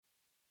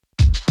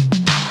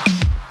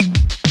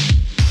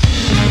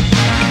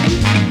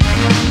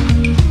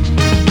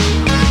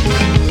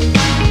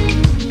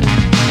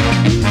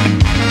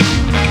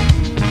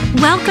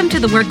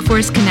the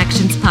Workforce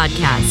Connections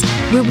podcast,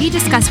 where we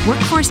discuss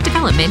workforce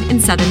development in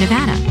Southern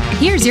Nevada.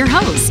 Here's your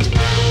host.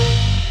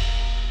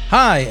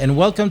 Hi, and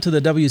welcome to the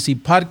WC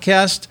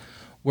podcast,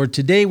 where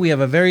today we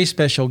have a very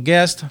special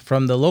guest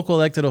from the Local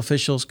Elected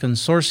Officials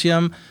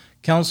Consortium,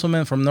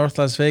 Councilman from North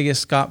Las Vegas,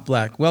 Scott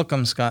Black.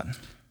 Welcome, Scott.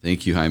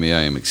 Thank you, Jaime.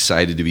 I am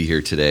excited to be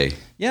here today.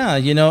 Yeah,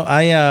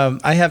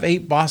 I have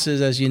 8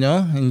 bosses, as you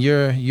know, and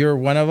you're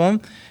one of them.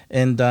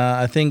 And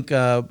I think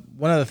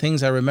one of the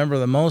things I remember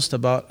the most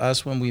about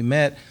us when we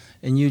met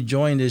and you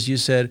joined is you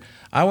said,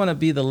 "I want to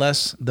be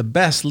the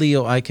best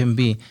Leo I can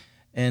be,"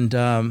 and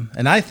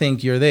I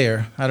think you're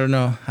there. I don't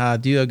know.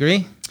 Do you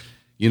agree?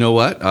 You know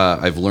what?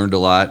 I've learned a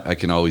lot. I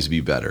can always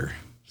be better.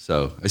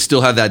 So I still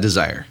have that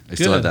desire.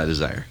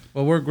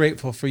 Well, we're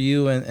grateful for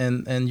you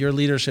and your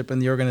leadership in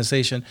the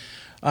organization.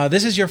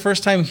 This is your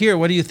first time here.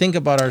 What do you think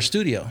about our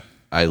studio?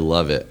 I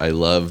love it. I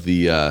love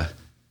the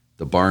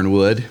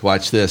barnwood.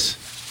 Watch this.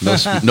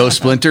 No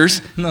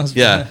splinters.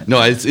 Yeah.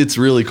 No, it's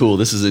really cool.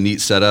 This is a neat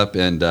setup,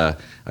 and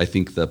I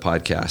think the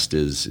podcast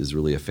is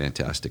really a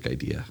fantastic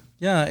idea.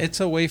 Yeah,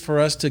 it's a way for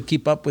us to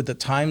keep up with the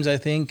times, I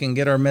think, and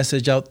get our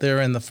message out there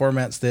in the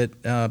formats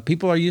that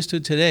people are used to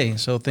today.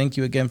 So thank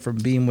you again for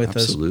being with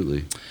us.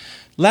 Absolutely.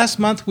 Last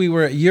month, we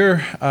were at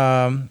your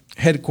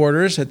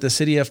headquarters at the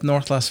city of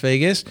North Las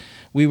Vegas.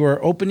 We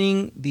were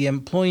opening the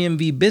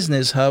EmployMV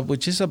Business Hub,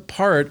 which is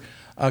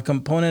a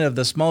component of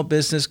the Small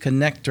Business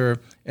Connector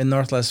in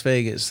North Las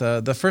Vegas.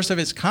 The first of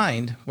its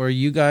kind, where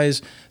you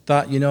guys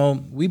thought,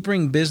 we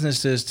bring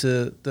businesses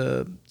to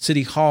the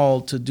city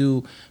hall to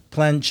do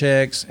plan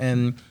checks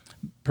and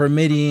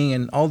permitting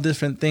and all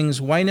different things.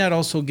 Why not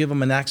also give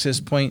them an access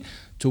point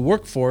to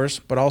workforce,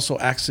 but also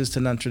access to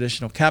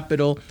non-traditional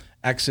capital,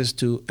 access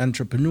to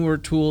entrepreneur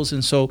tools?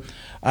 And so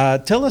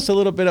tell us a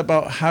little bit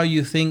about how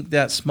you think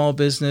that Small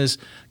Business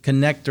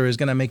Connector is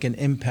going to make an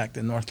impact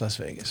in North Las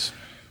Vegas.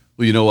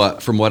 Well, you know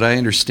what? From what I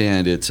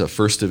understand, it's a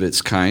first of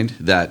its kind,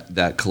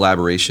 that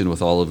collaboration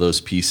with all of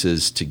those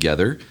pieces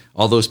together,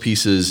 all those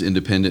pieces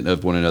independent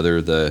of one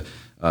another, the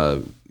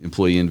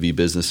EmployMV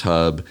Business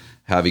Hub,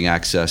 having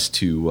access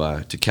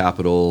to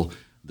capital,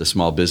 the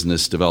Small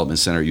Business Development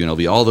Center,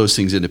 UNLV, all those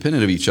things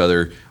independent of each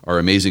other are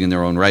amazing in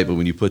their own right. But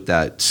when you put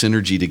that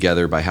synergy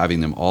together by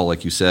having them all,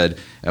 like you said,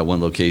 at one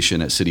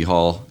location at City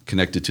Hall,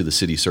 connected to the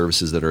city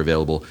services that are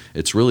available,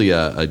 it's really,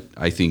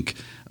 I think,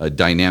 a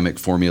dynamic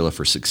formula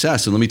for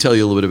success. And let me tell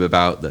you a little bit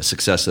about the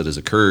success that has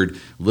occurred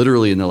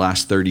literally in the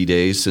last 30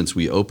 days since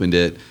we opened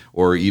it,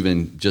 or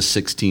even just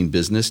 16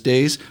 business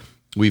days.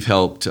 We've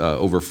helped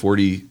over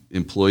 40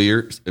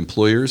 employers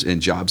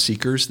and job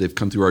seekers. They've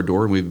come through our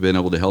door and we've been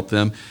able to help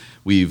them.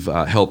 We've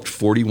helped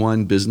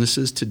 41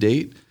 businesses to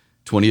date.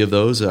 20 of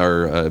those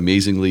are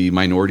amazingly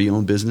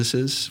minority-owned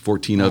businesses.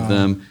 14 of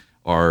them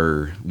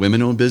are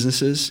women-owned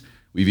businesses.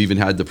 We've even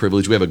had the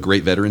privilege, we have a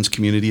great veterans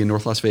community in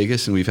North Las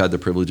Vegas, and we've had the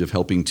privilege of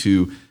helping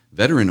 2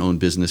 veteran-owned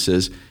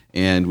businesses.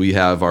 And we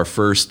have our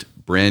first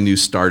brand new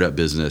startup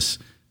business.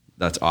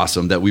 That's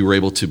awesome, that we were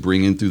able to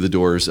bring in through the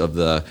doors of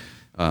the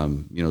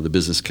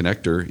Business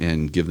Connector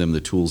and give them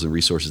the tools and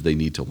resources they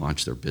need to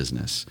launch their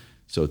business.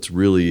 So it's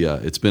really,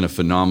 it's been a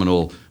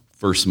phenomenal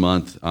first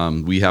month.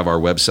 We have our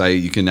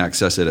website. You can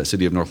access it at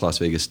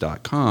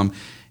cityofnorthlasvegas.com.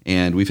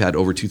 And we've had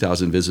over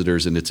 2,000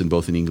 visitors, and it's in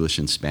both in English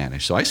and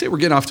Spanish. So I say we're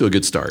getting off to a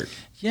good start.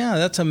 Yeah,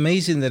 that's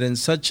amazing that in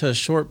such a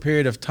short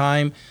period of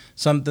time,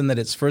 something that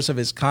it's first of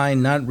its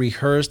kind, not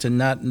rehearsed,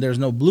 and there's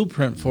no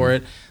blueprint for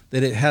it,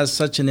 that it has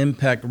such an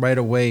impact right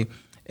away.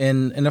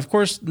 And of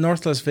course,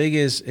 North Las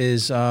Vegas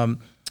is, I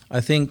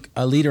think,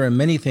 a leader in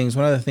many things.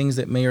 One of the things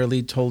that Mayor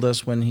Lee told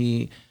us when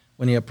he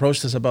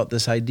approached us about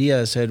this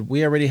idea, said,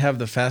 we already have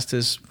the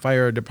fastest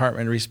fire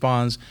department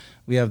response.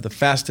 We have the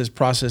fastest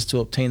process to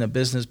obtain a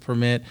business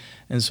permit.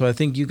 And so I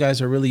think you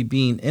guys are really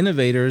being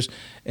innovators.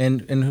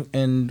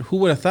 And who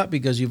would have thought,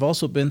 because you've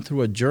also been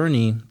through a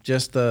journey,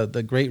 just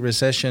the Great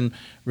Recession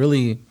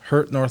really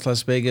hurt North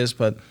Las Vegas,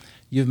 but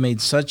you've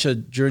made such a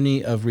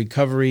journey of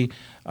recovery,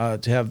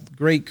 to have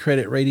great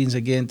credit ratings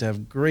again, to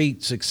have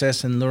great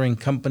success in luring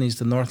companies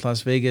to North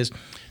Las Vegas.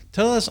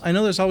 Tell us, I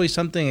know there's always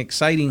something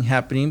exciting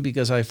happening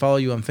because I follow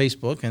you on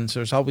Facebook, and so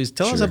there's always,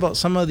 tell us about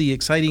some of the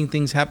exciting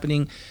things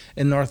happening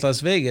in North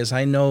Las Vegas.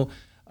 I know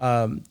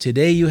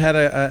today you had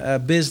a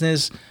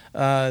business,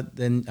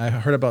 and I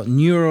heard about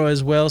Neuro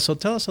as well. So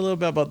tell us a little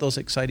bit about those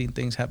exciting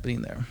things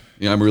happening there.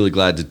 Yeah, I'm really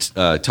glad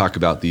to talk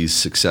about these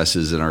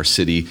successes in our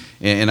city.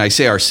 And I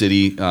say our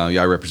city,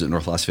 I represent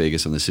North Las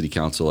Vegas on the city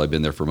council. I've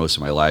been there for most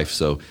of my life,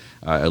 so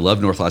I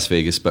love North Las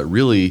Vegas. But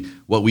really,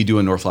 what we do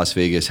in North Las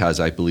Vegas has,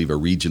 I believe, a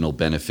regional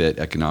benefit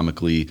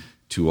economically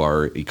to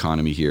our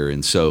economy here.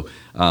 And so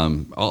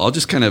I'll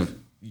just kind of,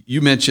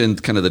 you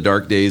mentioned kind of the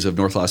dark days of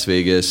North Las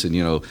Vegas, and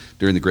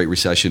during the Great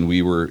Recession,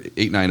 we were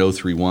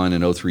 89031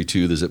 and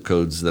 032, the zip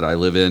codes that I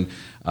live in,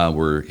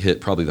 were hit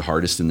probably the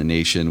hardest in the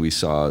nation. We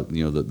saw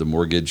the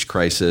mortgage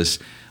crisis.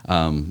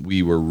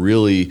 We were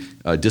really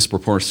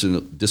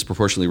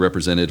disproportionately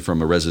represented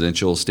from a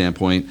residential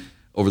standpoint.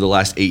 Over the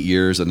last 8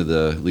 years, under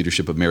the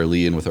leadership of Mayor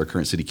Lee and with our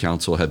current city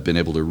council, have been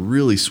able to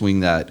really swing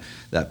that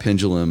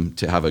pendulum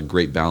to have a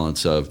great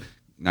balance of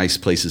nice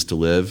places to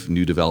live,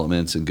 new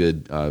developments and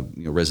good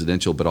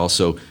residential, but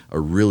also a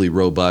really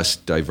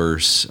robust,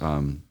 diverse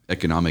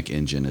economic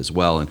engine as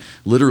well. And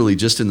literally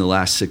just in the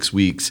last 6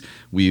 weeks,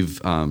 we have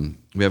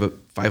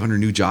 500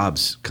 new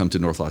jobs come to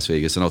North Las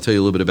Vegas. And I'll tell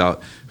you a little bit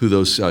about who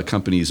those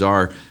companies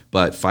are,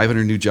 but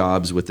 500 new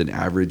jobs with an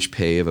average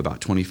pay of about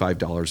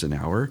 $25 an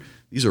hour.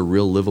 These are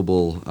real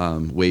livable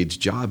wage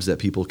jobs that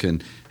people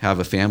can have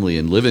a family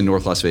and live in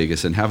North Las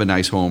Vegas and have a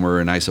nice home or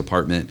a nice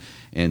apartment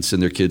and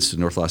send their kids to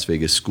North Las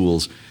Vegas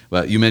schools.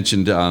 But you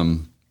mentioned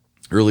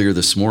earlier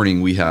this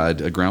morning we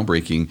had a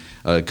groundbreaking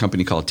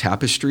company called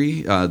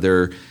Tapestry.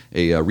 They're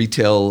a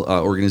retail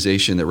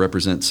organization that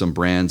represents some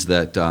brands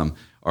that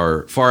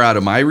are far out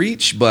of my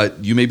reach,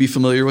 but you may be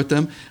familiar with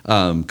them.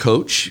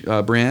 Coach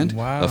brand,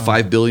 wow. A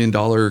 $5 billion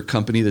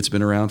company that's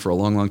been around for a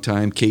long, long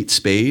time. Kate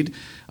Spade,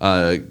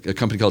 a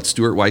company called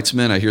Stuart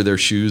Weitzman. I hear their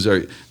shoes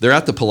they're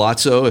at the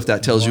Palazzo, if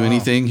that tells you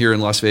anything, here in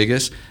Las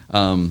Vegas.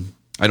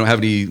 I don't have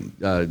any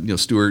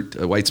Stuart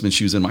Weitzman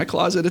shoes in my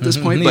closet at this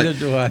point, Neither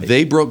do I.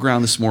 They broke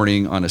ground this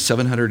morning on a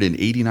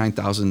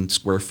 789,000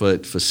 square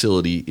foot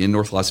facility in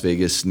North Las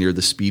Vegas near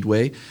the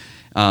Speedway.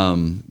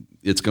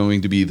 It's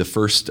going to be the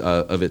first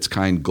of its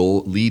kind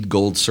LEED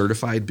Gold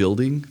certified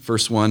building,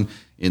 first one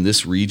in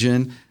this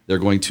region. They're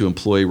going to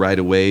employ right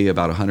away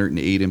about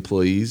 108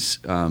 employees.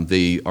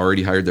 They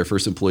already hired their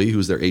first employee, who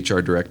was their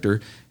HR director,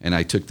 and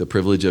I took the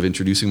privilege of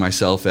introducing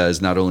myself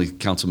as not only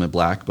Councilman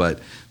Black, but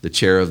the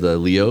chair of the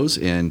Leos,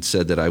 and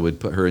said that I would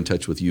put her in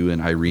touch with you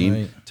and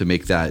Irene to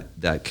make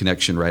that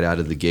connection right out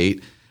of the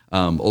gate.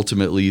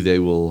 Ultimately, they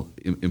will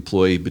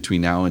employ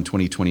between now and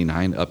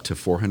 2029 up to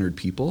 400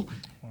 people.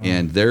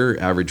 And their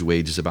average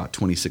wage is about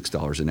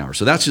 $26 an hour.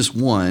 So that's just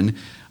one.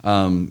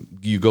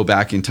 You go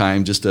back in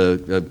time just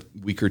a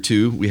week or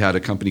two, we had a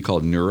company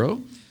called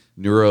Neuro.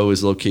 Neuro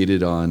is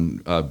located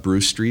on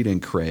Bruce Street in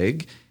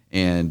Craig,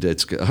 and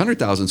it's a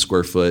 100,000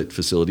 square foot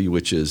facility,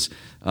 which is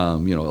a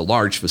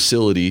large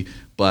facility.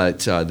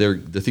 But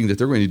the thing that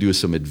they're going to do is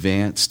some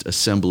advanced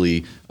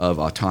assembly of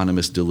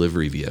autonomous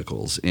delivery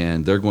vehicles,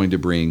 and they're going to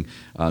bring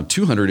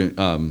 200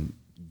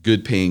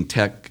 good-paying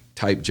tech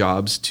type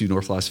jobs to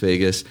North Las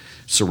Vegas.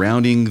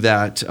 Surrounding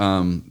that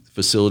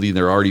facility,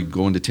 they're already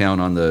going to town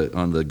on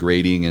the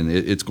grading, and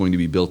it's going to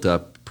be built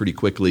up pretty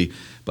quickly.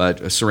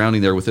 But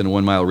surrounding there, within a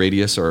 1 mile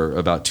radius, are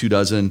about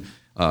 24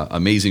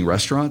 amazing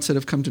restaurants that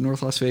have come to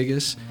North Las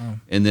Vegas. Wow.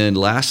 And then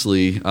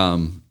lastly,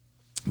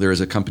 there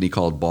is a company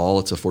called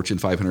Ball. It's a Fortune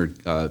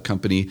 500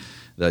 company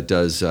that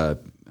does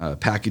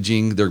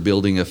packaging. They're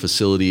building a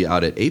facility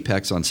out at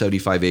Apex on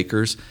 75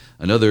 acres,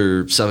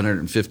 another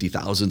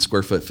 750,000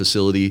 square foot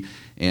facility,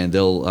 and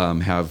they'll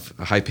have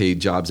high-paid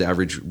jobs.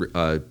 Average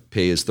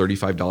pay is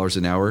 $35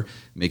 an hour,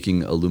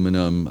 making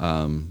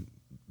aluminum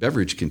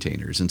beverage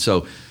containers. And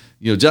so,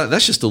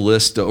 that's just a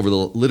list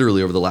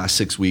literally over the last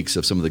 6 weeks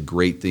of some of the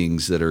great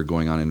things that are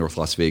going on in North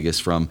Las Vegas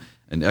from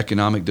an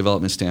economic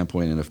development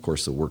standpoint, and of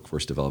course the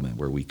workforce development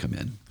where we come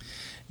in.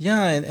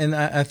 Yeah, and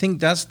I think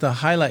that's the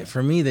highlight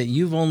for me, that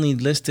you've only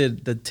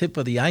listed the tip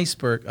of the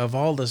iceberg of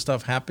all the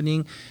stuff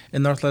happening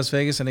in North Las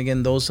Vegas. And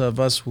again, those of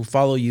us who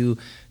follow you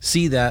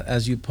see that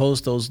as you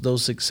post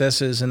those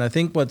successes. And I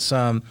think what's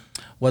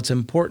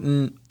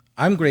important,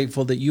 I'm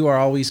grateful that you are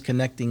always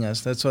connecting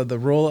us. That's why the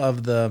role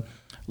of the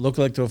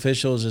local elected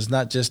officials is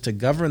not just to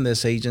govern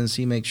this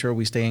agency, make sure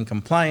we stay in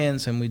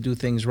compliance and we do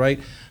things right.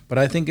 But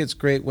I think it's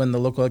great when the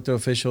local elected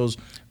officials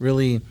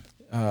really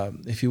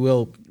if you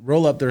will,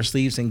 roll up their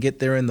sleeves and get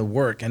there in the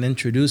work and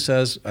introduce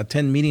us,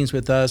 attend meetings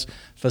with us,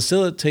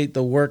 facilitate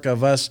the work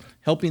of us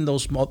helping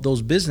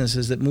those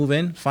businesses that move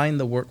in find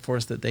the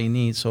workforce that they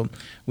need. So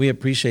we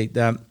appreciate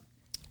that.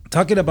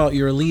 Talking about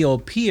your Leo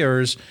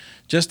peers,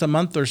 just a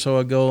month or so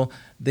ago,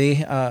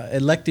 they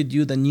elected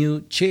you the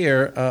new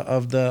chair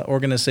of the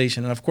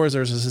organization. And of course,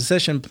 there's a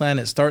succession plan.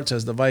 It starts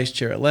as the vice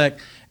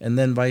chair-elect and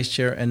then vice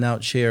chair and now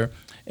chair.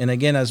 And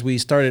again, as we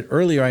started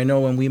earlier, I know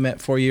when we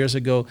met 4 years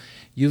ago,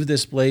 you've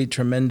displayed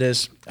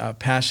tremendous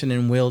passion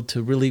and will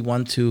to really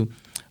want to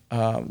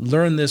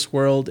learn this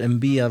world and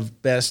be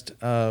of best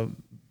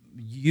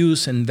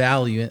use and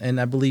value.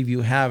 And I believe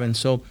you have. And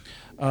so,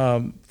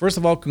 first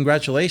of all,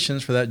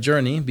 congratulations for that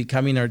journey,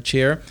 becoming our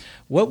chair.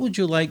 What would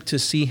you like to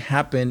see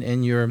happen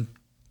in your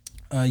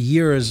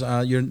years,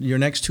 your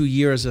next 2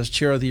 years as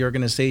chair of the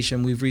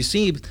organization? We've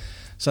received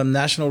some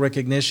national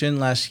recognition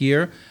last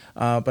year,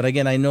 but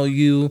again, I know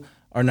you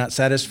are not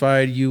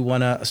satisfied. You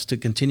want us to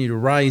continue to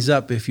rise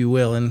up, if you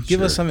will, and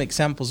give us some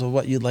examples of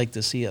what you'd like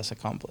to see us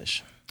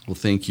accomplish. Well,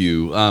 thank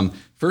you.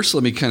 First,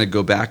 let me kind of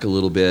go back a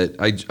little bit.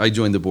 I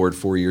joined the board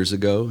 4 years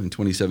ago in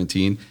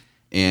 2017,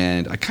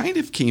 and I kind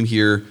of came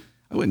here,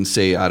 I wouldn't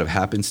say out of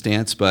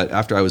happenstance, but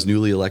after I was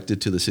newly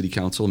elected to the city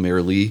council,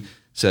 Mayor Lee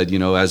said,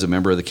 as a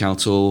member of the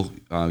council,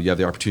 you have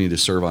the opportunity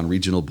to serve on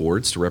regional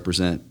boards to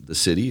represent the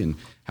city and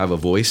have a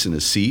voice and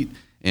a seat.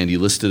 And he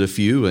listed a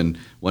few, and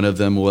one of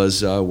them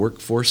was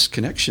Workforce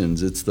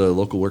Connections. It's the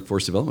local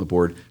workforce development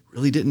board.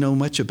 Really didn't know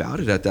much about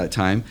it at that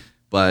time,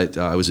 but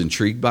I was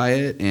intrigued by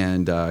it,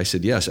 and I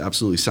said, yes,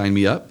 absolutely, sign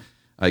me up.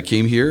 I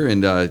came here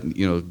and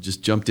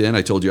just jumped in.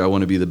 I told you I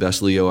want to be the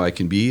best Leo I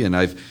can be, and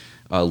I've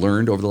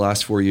learned over the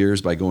last 4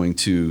 years by going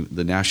to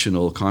the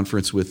national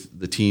conference with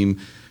the team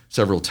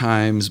several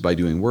times, by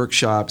doing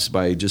workshops,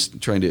 by just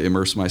trying to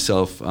immerse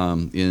myself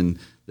in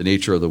the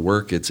nature of the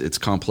work. It's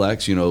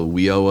complex,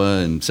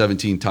 WIOA and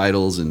 17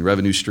 titles and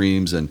revenue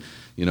streams and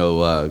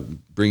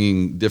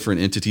bringing different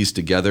entities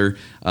together.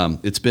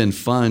 It's been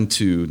fun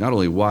to not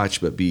only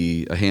watch but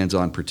be a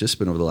hands-on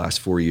participant over the last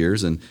 4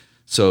 years. And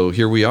so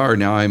here we are.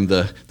 Now I'm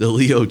the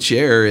Leo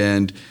chair,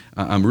 and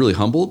I'm really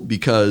humbled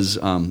because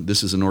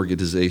this is an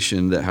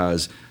organization that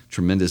has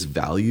tremendous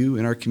value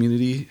in our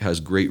community, has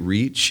great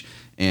reach,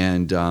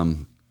 and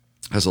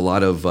has a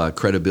lot of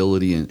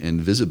credibility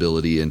and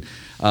visibility. And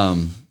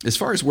as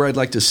far as where I'd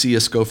like to see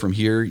us go from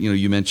here,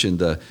 you mentioned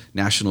the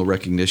national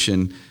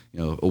recognition.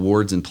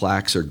 Awards and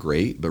plaques are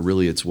great, but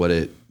really it's what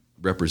it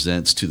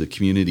represents to the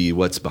community,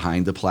 what's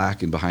behind the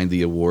plaque and behind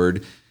the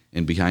award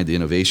and behind the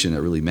innovation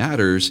that really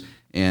matters.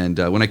 And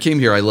when I came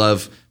here, I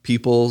love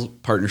people,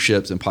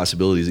 partnerships, and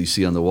possibilities you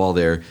see on the wall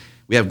there.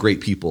 We have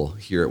great people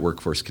here at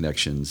Workforce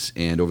Connections.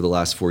 And over the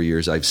last 4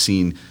 years, I've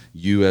seen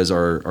you as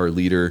our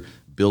leader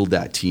build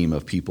that team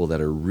of people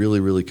that are really,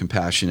 really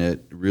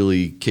compassionate,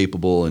 really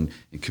capable and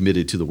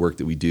committed to the work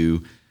that we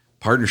do.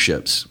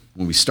 Partnerships.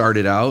 When we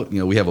started out,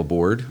 we have a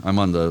board. I'm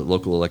on the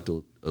local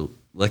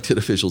elected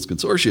officials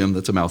consortium.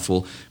 That's a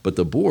mouthful. But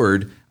the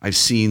board, I've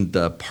seen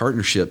the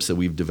partnerships that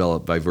we've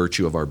developed by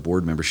virtue of our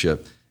board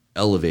membership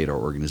elevate our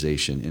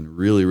organization in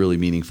really, really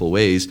meaningful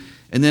ways.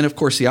 And then, of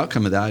course, the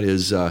outcome of that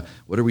is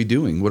what are we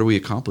doing? What are we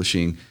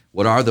accomplishing?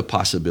 What are the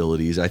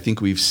possibilities? I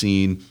think we've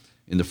seen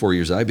in the 4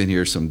 years I've been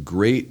here some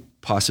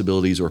great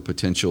possibilities or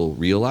potential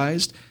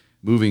realized.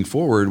 Moving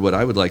forward, what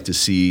I would like to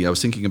see, I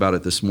was thinking about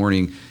it this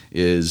morning,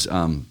 is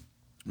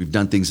we've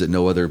done things that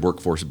no other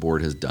workforce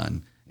board has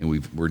done,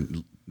 and we're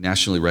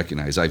nationally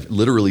recognized. I've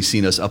literally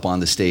seen us up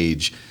on the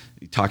stage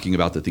talking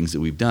about the things that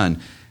we've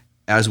done.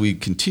 As we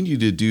continue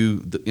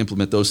to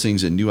implement those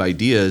things and new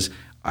ideas,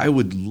 I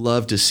would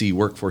love to see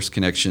Workforce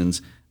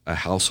Connections a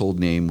household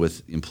name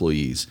with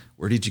employees.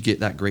 Where did you get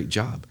that great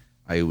job?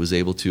 I was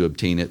able to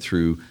obtain it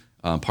through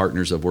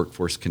partners of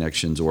Workforce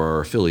Connections or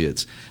our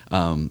affiliates.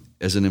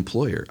 As an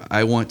employer,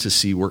 I want to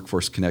see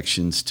Workforce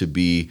Connections to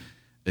be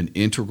an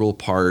integral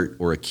part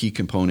or a key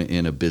component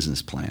in a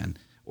business plan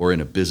or in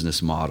a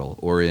business model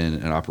or in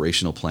an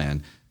operational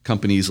plan.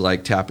 Companies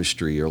like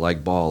Tapestry or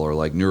like Ball or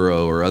like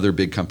Neuro or other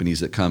big companies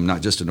that come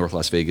not just to North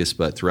Las Vegas,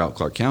 but throughout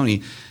Clark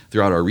County,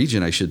 throughout our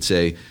region, I should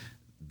say,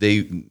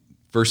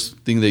 first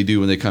thing they do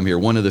when they come here,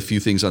 one of the few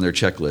things on their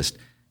checklist,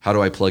 how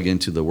do I plug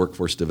into the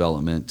workforce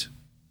development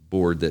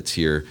board that's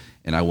here?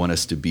 And I want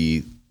us to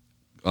be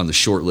on the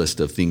short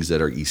list of things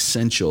that are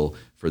essential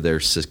for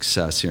their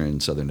success here in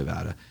Southern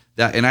Nevada.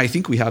 And I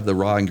think we have the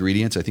raw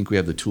ingredients. I think we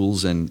have the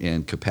tools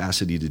and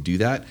capacity to do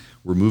that.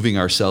 We're moving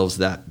ourselves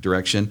that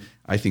direction.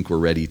 I think we're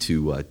ready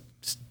to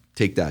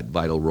take that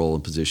vital role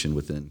and position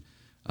within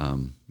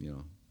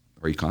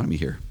our economy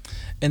here.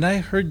 And I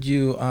heard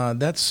you,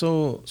 that's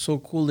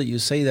so cool that you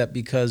say that,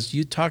 because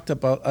you talked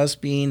about us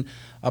being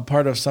a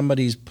part of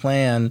somebody's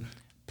plan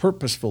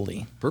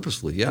purposefully,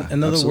 yeah.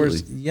 In other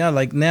words,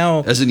 like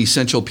now. As an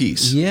essential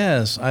piece.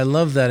 Yes, I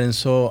love that. And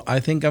so I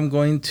think I'm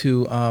going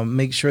to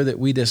make sure that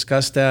we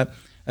discuss that.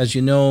 As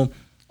you know,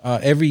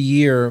 every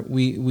year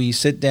we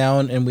sit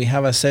down and we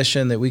have a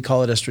session that we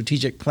call it a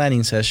strategic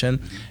planning session.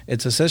 Mm-hmm.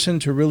 It's a session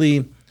to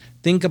really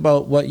think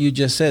about what you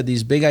just said,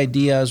 these big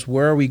ideas,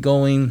 where are we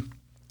going?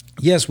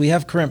 Yes, we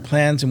have current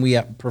plans and we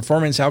have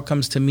performance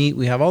outcomes to meet.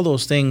 We have all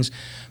those things,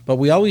 but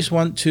we always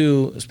want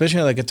to,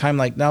 especially like a time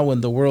like now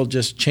when the world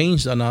just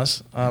changed on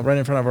us right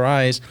in front of our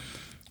eyes,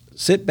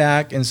 sit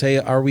back and say,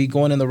 are we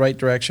going in the right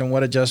direction?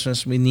 What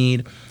adjustments we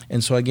need?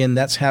 And so again,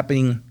 that's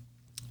happening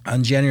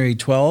on January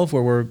 12,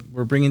 where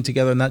we're bringing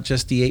together not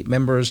just the 8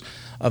 members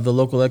of the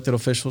local elected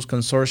officials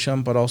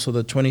consortium, but also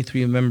the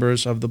 23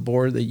 members of the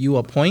board that you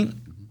appoint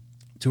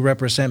to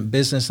represent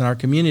business in our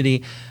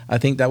community. I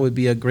think that would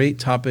be a great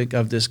topic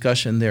of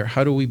discussion there.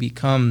 How do we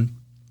become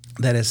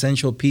that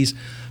essential piece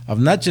of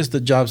not just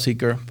the job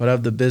seeker, but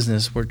of the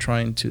business we're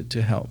trying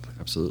to help?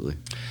 Absolutely.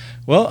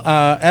 Well,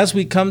 as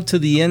we come to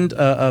the end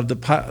of the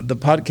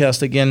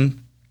podcast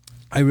again,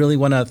 I really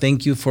want to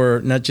thank you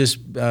for not just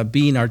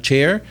being our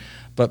chair,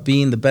 but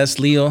being the best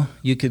Leo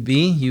you could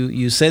be.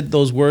 You said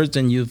those words,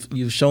 and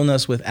you've shown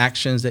us with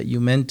actions that you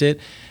meant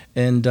it.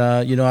 And,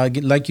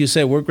 like you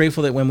said, we're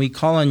grateful that when we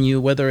call on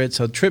you, whether it's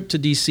a trip to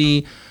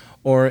D.C.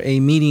 or a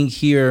meeting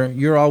here,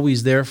 you're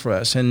always there for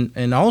us.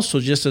 And also,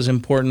 just as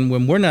important,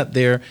 when we're not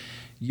there,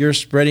 you're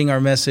spreading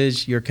our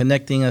message, you're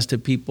connecting us to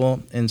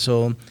people. And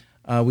so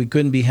we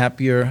couldn't be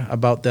happier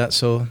about that.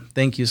 So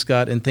thank you,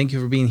 Scott, and thank you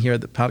for being here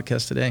at the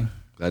podcast today.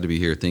 Glad to be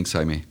here. Thanks,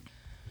 Jaime.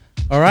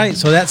 All right,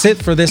 so that's it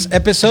for this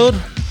episode.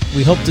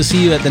 We hope to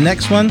see you at the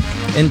next one.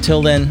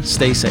 Until then,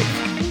 stay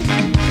safe.